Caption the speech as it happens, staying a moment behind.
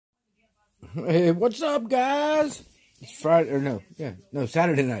Hey, what's up, guys? It's Friday, or no,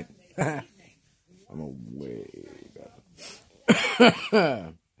 Saturday night. I'm away.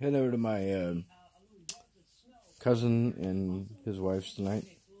 Heading over to my cousin and his wife's tonight.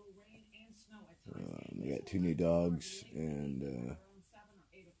 They got 2 new dogs, and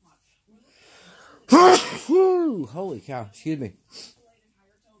holy cow! Excuse me.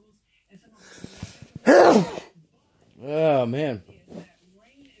 Oh man.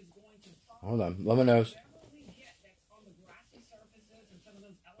 Hold on, blow my nose.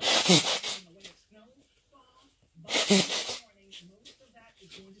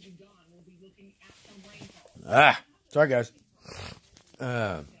 Sorry guys.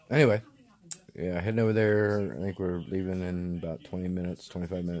 Anyway, yeah, heading over there. I think we're leaving in about 20 minutes,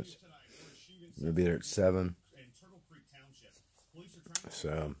 25 minutes. We'll be there at 7.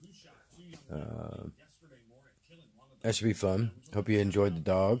 So, that should be fun. Hope you enjoyed the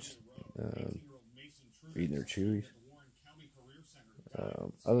dogs. Eating their chewies.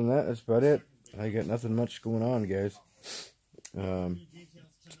 Other than that, that's about it. I got nothing much going on, guys.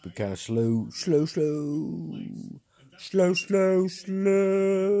 It's been kind of slow.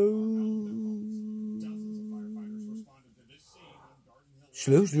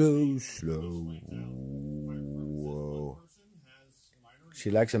 Whoa. She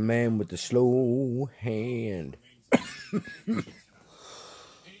likes a man with a slow hand.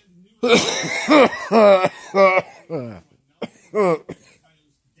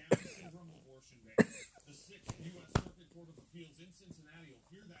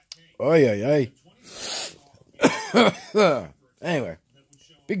 Oh yeah. Anyway,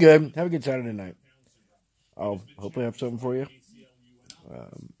 be good. Have a good Saturday night. I'll hopefully have something for you.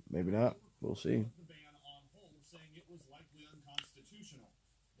 Maybe not. We'll see.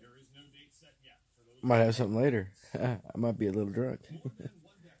 Might have something later. I might be a little drunk.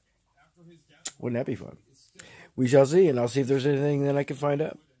 Wouldn't that be fun? We shall see, and I'll see if there's anything that I can find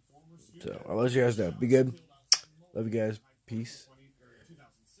out. So I'll let you guys know. Be good. Love you guys. Peace.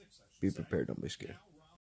 Be prepared. Don't be scared.